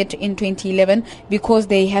were hit in 2011 because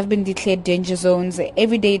they have been declared danger zones.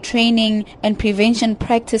 Everyday training and prevention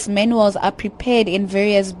practice manuals are prepared in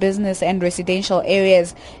various business and residential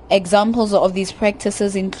areas. Examples of these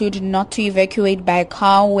practices include not to evacuate by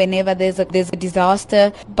car whenever there's a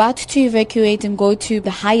disaster, but to evacuate and go to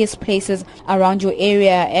the highest places around your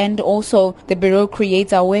area. And also, the Bureau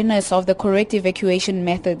creates awareness of the correct evacuation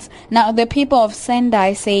methods. Now, the people of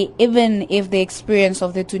Sendai say even if the experience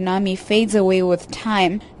of the tsunami fades away with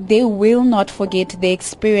time, they will not forget the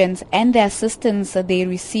experience and the assistance that they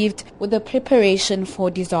received with the preparation for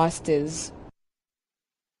disasters.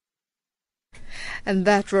 And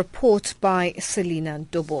that report by Selina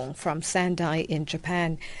Ndobong from Sendai in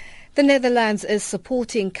Japan. The Netherlands is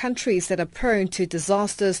supporting countries that are prone to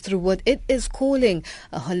disasters through what it is calling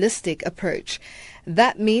a holistic approach.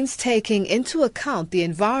 That means taking into account the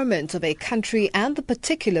environment of a country and the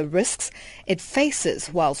particular risks it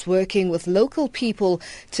faces whilst working with local people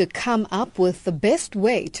to come up with the best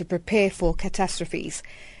way to prepare for catastrophes.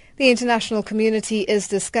 The international community is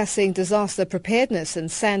discussing disaster preparedness in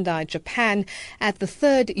Sendai, Japan, at the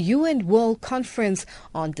 3rd UN World Conference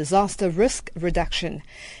on Disaster Risk Reduction.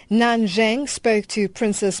 Nanjing spoke to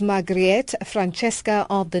Princess Margriet Francesca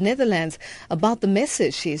of the Netherlands about the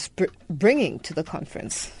message she is bringing to the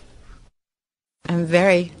conference. I'm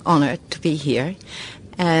very honored to be here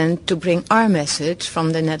and to bring our message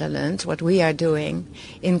from the Netherlands, what we are doing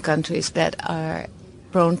in countries that are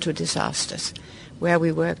prone to disasters, where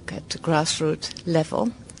we work at the grassroots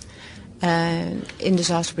level, and in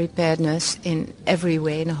disaster preparedness in every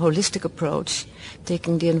way, in a holistic approach,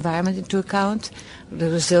 taking the environment into account, the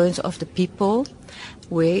resilience of the people.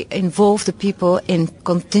 We involve the people in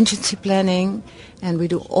contingency planning, and we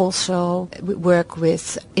do also work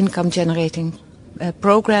with income-generating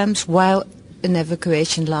programs while an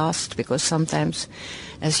evacuation lasts, because sometimes,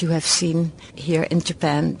 as you have seen here in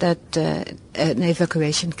Japan, that an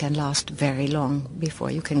evacuation can last very long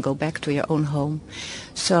before you can go back to your own home.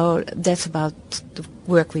 So that's about the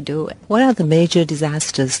work we do. What are the major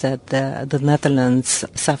disasters that the Netherlands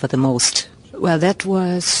suffer the most? Well,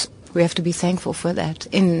 we have to be thankful for that.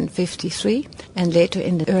 In 53 and later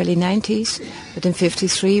in the early 90s, but in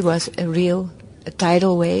 53 was a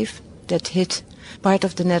tidal wave that hit part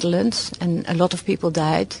of the Netherlands, and a lot of people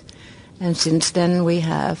died. And since then we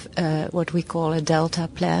have what we call a Delta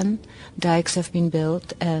plan. Dikes have been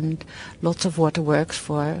built and lots of waterworks,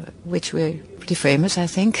 for which we're pretty famous, I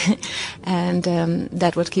think. And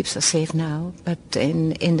that's what keeps us safe now. But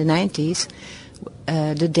in the 90s,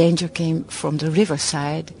 the danger came from the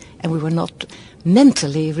riverside, and we were not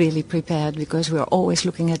mentally really prepared, because we were always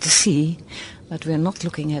looking at the sea, but we were not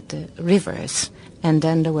looking at the rivers. And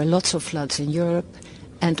then there were lots of floods in Europe,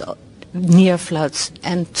 and near floods,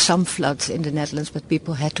 and some floods in the Netherlands, but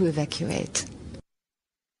people had to evacuate.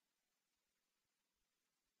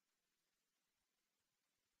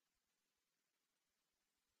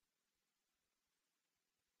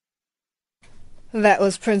 That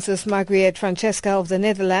was Princess Margriet Francesca of the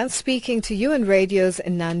Netherlands speaking to UN Radio's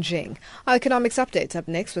Nanjing. Our economics updates up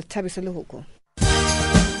next with Thabiso Lehuko.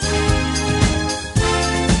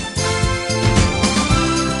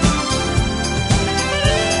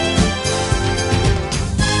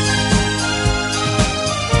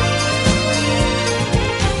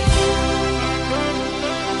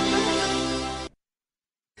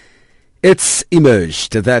 It's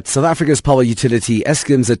emerged that South Africa's power utility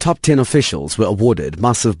Eskom's top 10 officials were awarded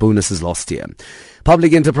massive bonuses last year.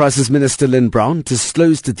 Public Enterprises Minister Lynn Brown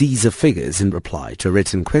disclosed these figures in reply to a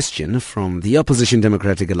written question from the opposition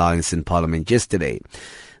Democratic Alliance in Parliament yesterday.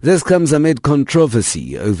 This comes amid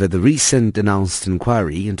controversy over the recent announced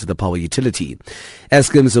inquiry into the power utility.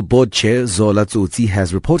 Eskom's board chair Zola Tsotsi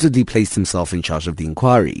has reportedly placed himself in charge of the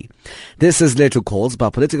inquiry. This has led to calls by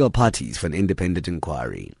political parties for an independent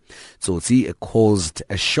inquiry. Tsotsi caused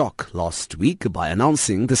a shock last week by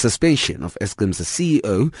announcing the suspension of Eskom's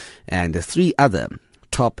CEO and 3 other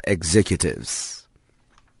top executives.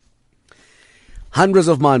 Hundreds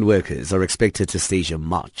of mine workers are expected to stage a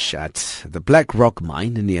march at the Black Rock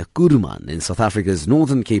mine near Kuruman in South Africa's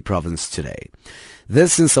Northern Cape province today.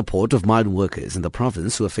 This in support of mine workers in the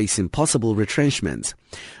province who are facing possible retrenchment.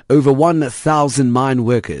 Over 1,000 mine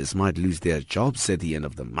workers might lose their jobs at the end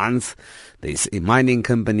of the month. These mining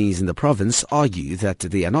companies in the province argue that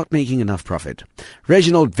they are not making enough profit.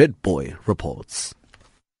 Reginald Witboy reports.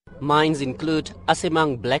 Mines include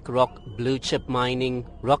Asemang Black Rock Blue Chip Mining,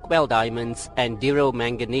 Rockwell Diamonds and Diro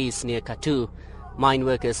Manganese near Katu. Mine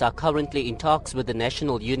workers are currently in talks with the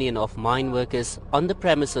National Union of Mine Workers on the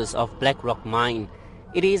premises of Black Rock Mine.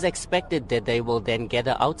 It is expected that they will then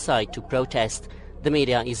gather outside to protest. The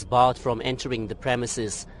media is barred from entering the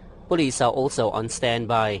premises. Police are also on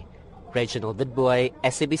standby. Reginald Witboy,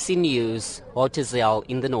 SABC News, Otazel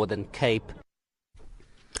in the Northern Cape.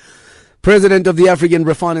 President of the African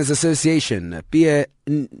Refiners Association, Pierre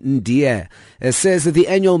Ndiaye, says that the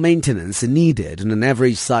annual maintenance needed in an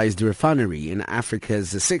average-sized refinery in Africa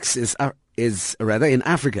is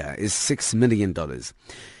 $6 million.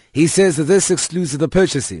 He says that this excludes the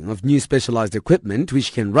purchasing of new specialized equipment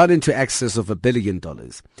which can run into excess of $1 billion.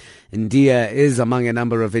 Ndiaye is among a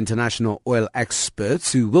number of international oil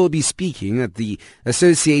experts who will be speaking at the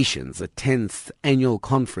association's 10th annual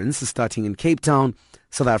conference starting in Cape Town,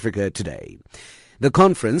 South Africa today. The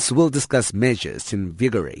conference will discuss measures to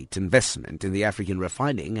invigorate investment in the African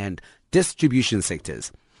refining and distribution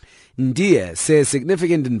sectors. Ndia says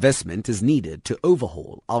significant investment is needed to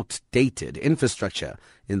overhaul outdated infrastructure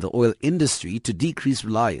in the oil industry to decrease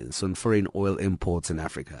reliance on foreign oil imports in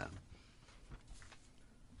Africa.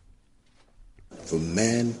 The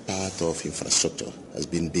main part of infrastructure has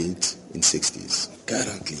been built in 60s.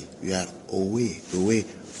 Currently, we are away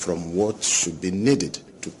from what should be needed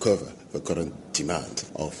to cover the current demand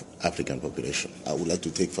of African population. I would like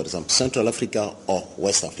to take, for example, Central Africa or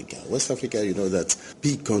West Africa. West Africa, you know that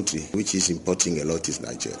big country which is importing a lot is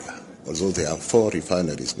Nigeria. Although there are 4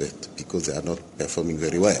 refineries, but because they are not performing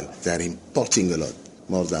very well, they are importing a lot,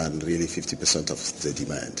 more than really 50% of the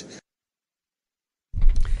demand.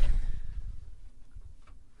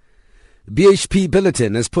 BHP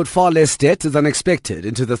Billiton has put far less debt than expected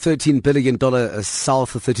into the $13 billion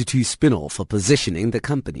South 32 spin-off for positioning the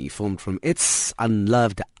company formed from its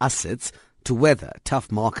unloved assets to weather tough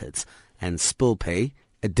markets and still pay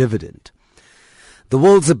a dividend. The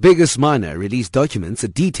world's biggest miner released documents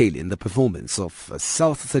detailing the performance of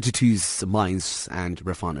South 32's mines and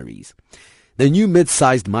refineries. The new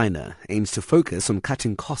mid-sized miner aims to focus on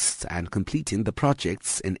cutting costs and completing the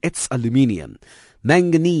projects in its aluminium,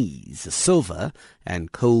 manganese, silver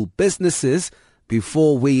and coal businesses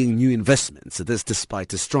before weighing new investments. This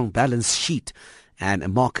despite a strong balance sheet and a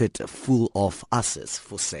market full of assets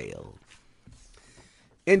for sale.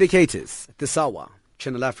 Indicators, this hour,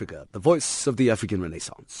 Channel Africa, the voice of the African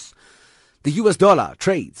Renaissance. The US dollar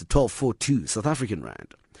trades at 12.42 South African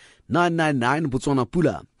rand, 999 Botswana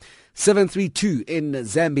Pula, 732 in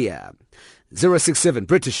Zambia, 067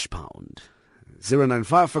 British pound,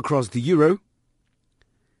 095 across the euro.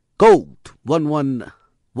 Gold,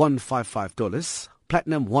 $11,155.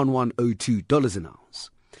 Platinum, $1102 an ounce.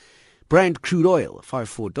 Brent crude oil,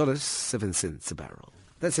 $54.07 a barrel.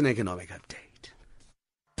 That's an economic update.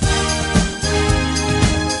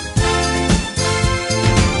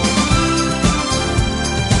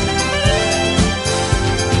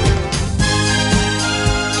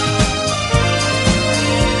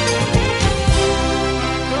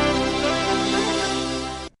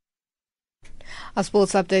 Our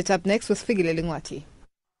sports update up next with Figile Lingwati.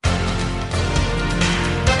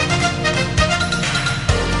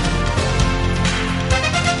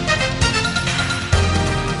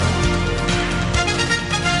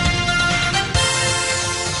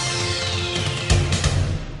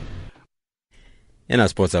 In our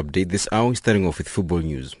sports update this hour, starting off with football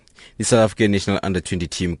news. The South African national under-20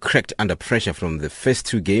 team cracked under pressure from the first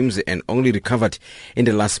 2 games and only recovered in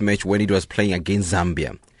the last match when it was playing against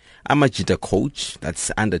Zambia. Amajita coach,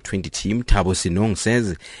 that's under-20 team, Thabo Sinong,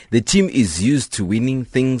 says the team is used to winning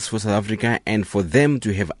things for South Africa, and for them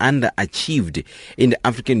to have underachieved in the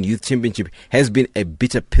African Youth Championship has been a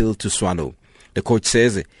bitter pill to swallow. The coach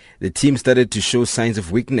says the team started to show signs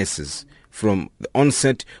of weaknesses from the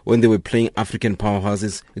onset when they were playing African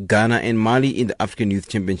powerhouses Ghana and Mali in the African Youth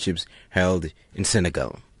Championships held in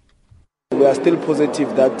Senegal. We are still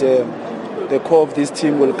positive that the core of this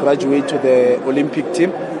team will graduate to the Olympic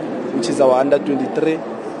team, which is our under-23,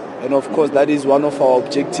 and of course that is one of our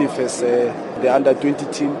objectives as the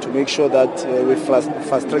under-20 team, to make sure that we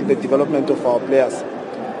fast-track the development of our players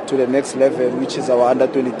to the next level, which is our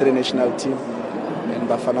under-23 national team and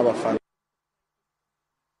Bafana Bafana.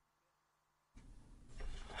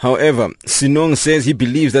 However, Sinong says he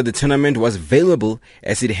believes that the tournament was valuable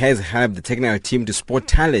as it has helped the technical team to spot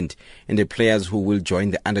talent in the players who will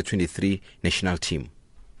join the under-23 national team.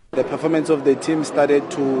 The performance of the team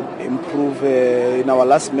started to improve in our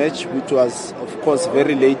last match, which was, of course,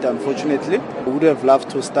 very late, unfortunately. We would have loved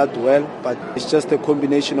to start well, but it's just a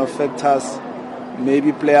combination of factors.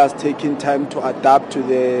 Maybe players taking time to adapt to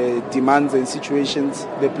the demands and situations.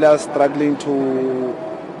 The players struggling to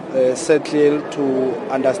settle, to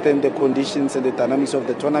understand the conditions and the dynamics of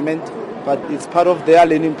the tournament. But it's part of their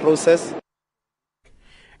learning process.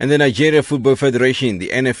 And the Nigeria Football Federation, the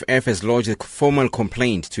NFF, has lodged a formal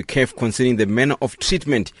complaint to CAF concerning the manner of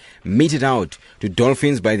treatment meted out to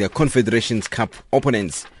Dolphins by their Confederations Cup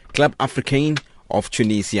opponents, Club Africain of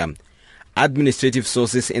Tunisia. Administrative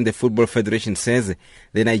sources in the Football Federation says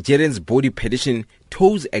the Nigerians' body petition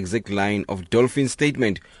toes exact line of Dolphins'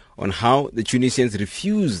 statement on how the Tunisians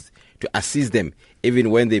refused to assist them, even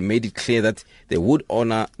when they made it clear that they would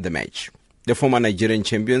honor the match. The former Nigerian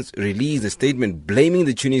champions released a statement blaming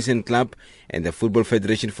the Tunisian club and the Football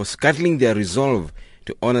Federation for scuttling their resolve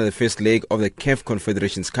to honor the first leg of the CAF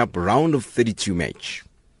Confederations Cup round of 32 match.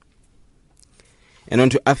 And on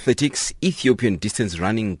to athletics, Ethiopian distance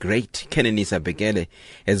running great Kenenisa Bekele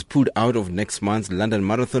has pulled out of next month's London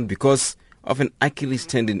Marathon because of an Achilles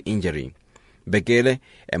tendon injury. Bekele,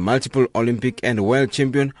 a multiple Olympic and world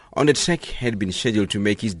champion on the track, had been scheduled to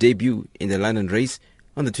make his debut in the London race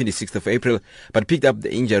on the 26th of April, but picked up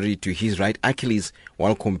the injury to his right Achilles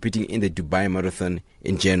while competing in the Dubai Marathon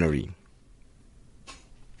in January.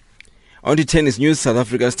 On to tennis news, South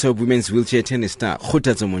Africa's top women's wheelchair tennis star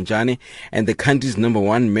Kgothatso Montjane and the country's number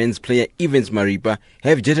one men's player Evans Maripa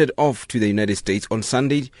have jetted off to the United States on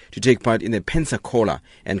Sunday to take part in the Pensacola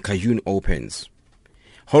and Cayenne Opens.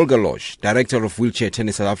 Holger Losch, director of Wheelchair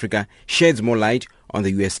Tennis South Africa, sheds more light on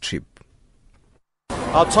the US trip.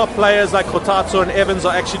 Our top players like Kgothatso and Evans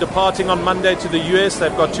are actually departing on Monday to the US.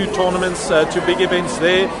 They've got two tournaments, two big events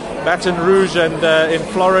there, Baton Rouge and in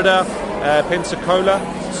Florida, Pensacola.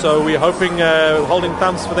 So we're hoping, holding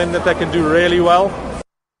thumbs for them that they can do really well.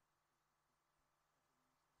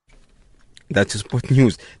 That's sport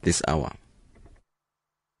news this hour.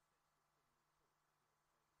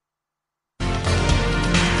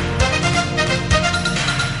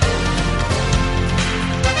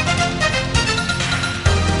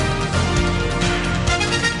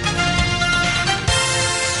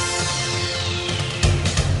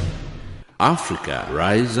 Africa,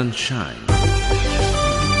 rise and shine.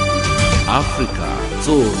 Africa,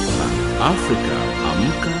 zorka. Africa,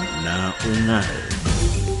 amka na ung'are.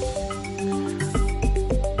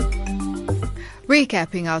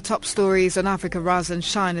 Recapping our top stories on Africa Rise and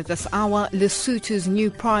Shine at this hour, Lesotho's new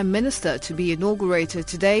Prime Minister to be inaugurated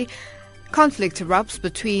today. Conflict erupts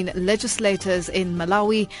between legislators in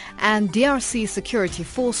Malawi, and DRC security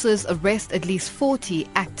forces arrest at least 40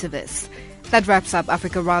 activists. That wraps up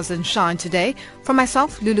Africa Rise and Shine today. From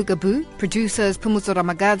myself, Lulu Gabu, producers Pumuzo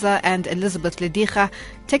Ramagaza and Elizabeth Ledicha,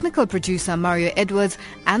 technical producer Mario Edwards,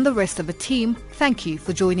 and the rest of the team, thank you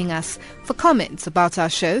for joining us. For comments about our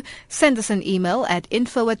show, send us an email at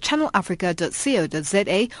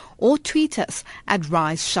info@channelafrica.co.za or tweet us at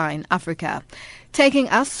RiseShineAfrica. Taking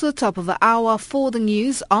us to the top of the hour for the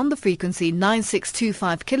news on the frequency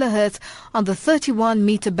 9625 kHz on the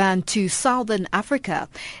 31-meter band to Southern Africa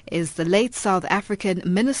is the late South African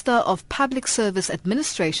Minister of Public Service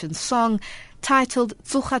Administration song titled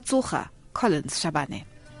Tsuga Tsuga, Collins Shabane.